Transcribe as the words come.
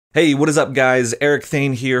Hey, what is up guys? Eric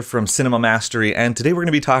Thane here from Cinema Mastery, and today we're going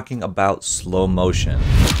to be talking about slow motion.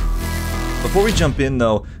 Before we jump in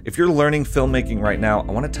though, if you're learning filmmaking right now,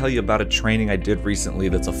 I want to tell you about a training I did recently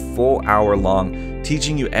that's a full hour long,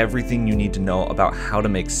 teaching you everything you need to know about how to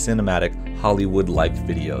make cinematic Hollywood-like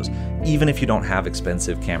videos, even if you don't have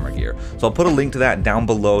expensive camera gear. So I'll put a link to that down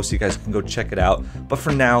below so you guys can go check it out, but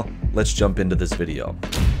for now, let's jump into this video.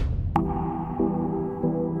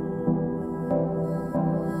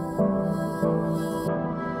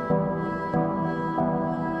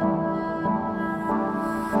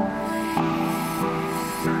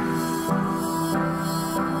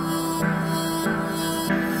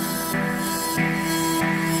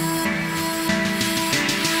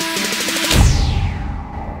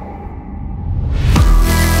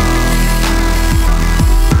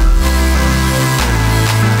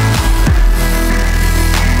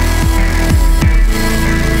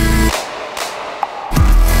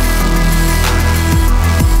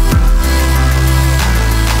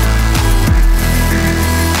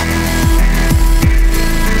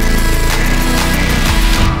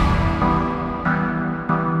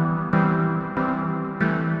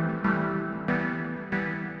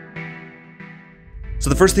 So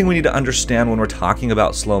the first thing we need to understand when we're talking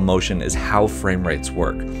about slow motion is how frame rates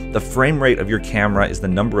work. The frame rate of your camera is the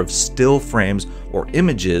number of still frames or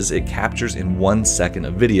images it captures in 1 second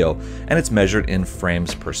of video, and it's measured in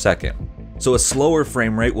frames per second. So a slower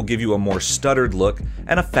frame rate will give you a more stuttered look,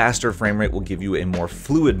 and a faster frame rate will give you a more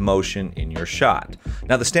fluid motion in your shot.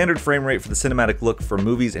 Now the standard frame rate for the cinematic look for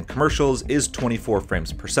movies and commercials is 24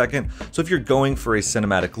 frames per second, so if you're going for a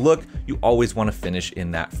cinematic look, you always want to finish in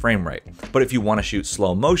that frame rate. But if you want to shoot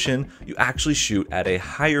slow motion, you actually shoot at a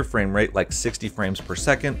higher frame rate like 60 frames per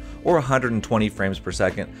second or 120 frames per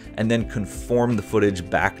second, and then conform the footage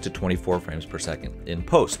back to 24 frames per second in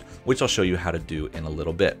post, which I'll show you how to do in a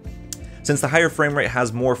little bit. Since the higher frame rate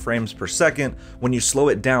has more frames per second, when you slow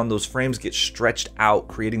it down, those frames get stretched out,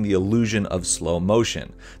 creating the illusion of slow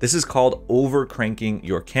motion. This is called over-cranking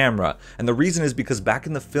your camera, and the reason is because back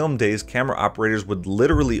in the film days, camera operators would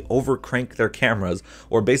literally over-crank their cameras,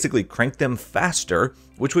 or basically crank them faster,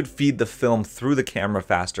 which would feed the film through the camera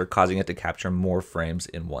faster, causing it to capture more frames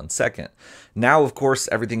in 1 second. Now, of course,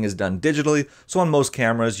 everything is done digitally, so on most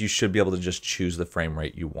cameras, you should be able to just choose the frame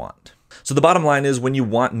rate you want. So the bottom line is, when you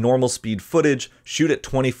want normal speed footage, shoot at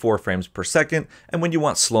 24 frames per second, and when you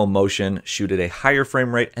want slow motion, shoot at a higher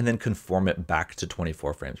frame rate and then conform it back to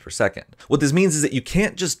 24 frames per second. What this means is that you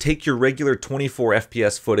can't just take your regular 24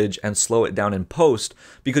 FPS footage and slow it down in post,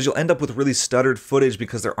 because you'll end up with really stuttered footage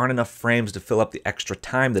because there aren't enough frames to fill up the extra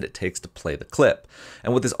time that it takes to play the clip.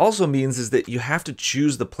 And what this also means is that you have to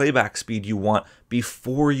choose the playback speed you want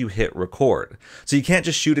before you hit record. So you can't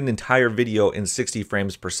just shoot an entire video in 60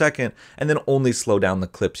 frames per second and then only slow down the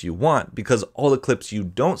clips you want, because all the clips you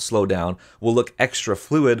don't slow down will look extra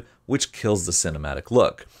fluid, which kills the cinematic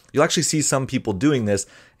look. You'll actually see some people doing this,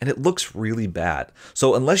 and it looks really bad.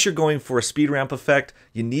 So unless you're going for a speed ramp effect,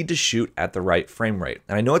 you need to shoot at the right frame rate.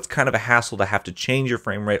 And I know it's kind of a hassle to have to change your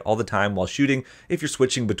frame rate all the time while shooting if you're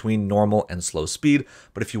switching between normal and slow speed,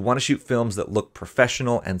 but if you want to shoot films that look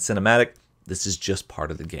professional and cinematic, this is just part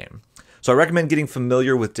of the game. So I recommend getting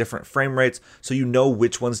familiar with different frame rates so you know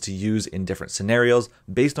which ones to use in different scenarios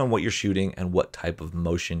based on what you're shooting and what type of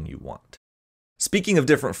motion you want. Speaking of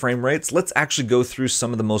different frame rates, let's actually go through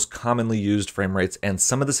some of the most commonly used frame rates and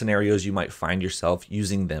some of the scenarios you might find yourself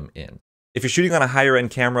using them in. If you're shooting on a higher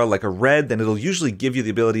end camera like a Red, then it'll usually give you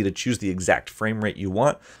the ability to choose the exact frame rate you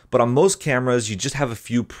want, but on most cameras you just have a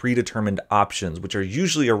few predetermined options, which are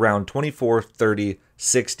usually around 24, 30,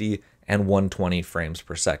 60, and 120 frames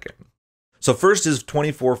per second. So first is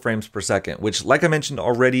 24 frames per second, which, like I mentioned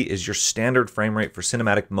already, is your standard frame rate for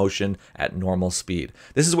cinematic motion at normal speed.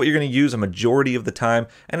 This is what you're going to use a majority of the time,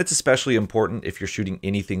 and it's especially important if you're shooting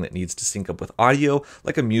anything that needs to sync up with audio,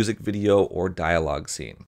 like a music video or dialogue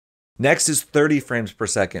scene. Next is 30 frames per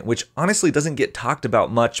second, which honestly doesn't get talked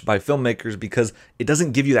about much by filmmakers because it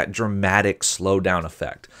doesn't give you that dramatic slowdown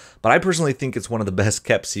effect. But I personally think it's one of the best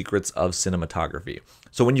kept secrets of cinematography.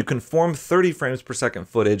 So when you conform 30 frames per second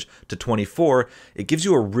footage to 24, it gives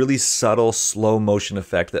you a really subtle slow motion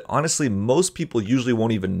effect that honestly most people usually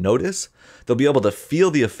won't even notice. They'll be able to feel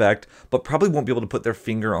the effect, but probably won't be able to put their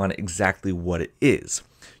finger on exactly what it is.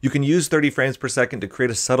 You can use 30 frames per second to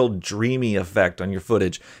create a subtle dreamy effect on your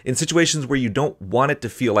footage in situations where you don't want it to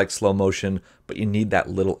feel like slow motion, but you need that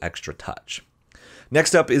little extra touch.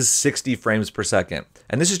 Next up is 60 frames per second,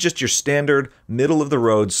 and this is just your standard middle of the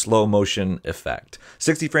road slow motion effect.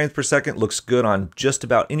 60 frames per second looks good on just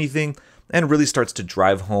about anything, and really starts to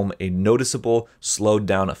drive home a noticeable slowed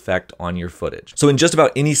down effect on your footage. So in just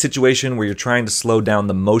about any situation where you're trying to slow down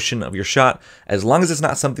the motion of your shot, as long as it's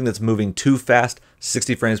not something that's moving too fast,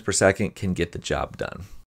 60 frames per second can get the job done.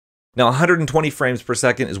 Now 120 frames per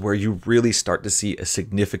second is where you really start to see a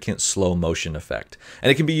significant slow motion effect. And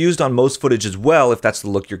it can be used on most footage as well if that's the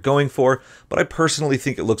look you're going for, but I personally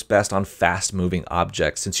think it looks best on fast moving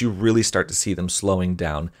objects since you really start to see them slowing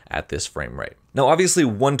down at this frame rate. Now obviously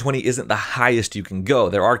 120 isn't the highest you can go.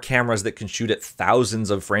 There are cameras that can shoot at thousands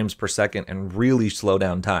of frames per second and really slow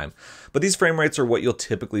down time. But these frame rates are what you'll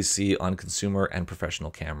typically see on consumer and professional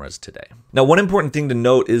cameras today. Now one important thing to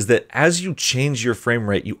note is that as you change your frame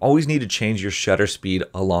rate, you always need to change your shutter speed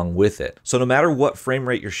along with it. So no matter what frame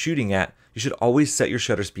rate you're shooting at, you should always set your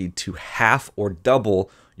shutter speed to half or double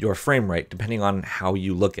your frame rate, depending on how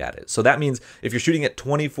you look at it. So that means if you're shooting at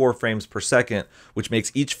 24 frames per second, which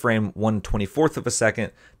makes each frame 1/24th of a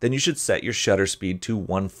second, then you should set your shutter speed to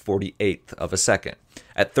 1/48th of a second.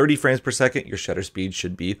 At 30 frames per second, your shutter speed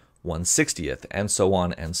should be 1/60th, and so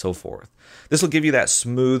on and so forth. This will give you that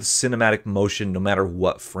smooth cinematic motion no matter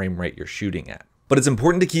what frame rate you're shooting at. But it's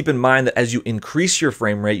important to keep in mind that as you increase your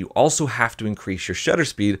frame rate, you also have to increase your shutter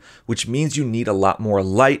speed, which means you need a lot more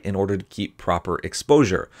light in order to keep proper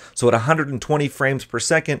exposure. So at 120 frames per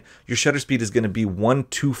second, your shutter speed is going to be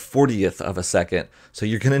 1/240th of a second. So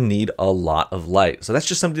you're going to need a lot of light. So that's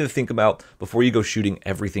just something to think about before you go shooting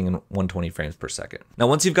everything in 120 frames per second. Now,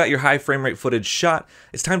 once you've got your high frame rate footage shot,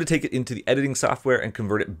 it's time to take it into the editing software and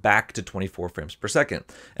convert it back to 24 frames per second.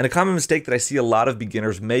 And a common mistake that I see a lot of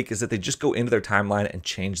beginners make is that they just go into their timeline and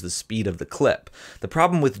change the speed of the clip. The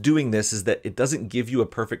problem with doing this is that it doesn't give you a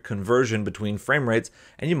perfect conversion between frame rates,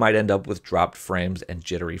 and you might end up with dropped frames and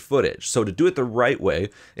jittery footage. So to do it the right way,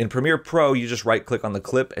 in Premiere Pro, you just right click on the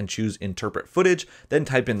clip and choose Interpret Footage, then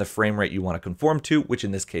type in the frame rate you want to conform to, which in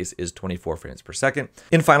this case is 24 frames per second.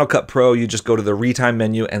 In Final Cut Pro, you just go to the Retime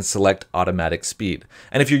menu and select Automatic Speed.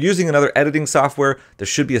 And if you're using another editing software, there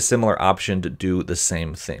should be a similar option to do the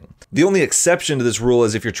same thing. The only exception to this rule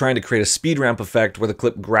is if you're trying to create a speed ramp effect where the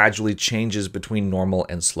clip gradually changes between normal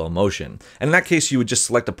and slow motion. And in that case, you would just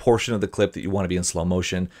select a portion of the clip that you want to be in slow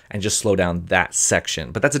motion and just slow down that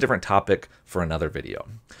section. But that's a different topic for another video.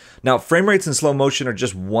 Now, frame rates in slow motion are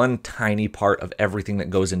just one tiny part of everything that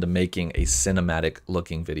goes into making a cinematic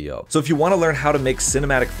looking video. So if you want to learn how to make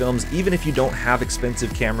cinematic films, even if you don't have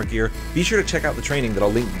expensive camera gear, be sure to check out the training that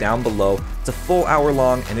I'll link down below. It's a full hour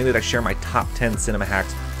long, and in it I share my top 10 cinema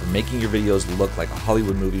hacks for making your videos look like a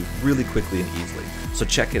Hollywood movie really quickly and easily. So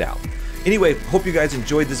check it out. Anyway, hope you guys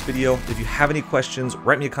enjoyed this video. If you have any questions,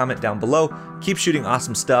 write me a comment down below. Keep shooting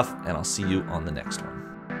awesome stuff, and I'll see you on the next one.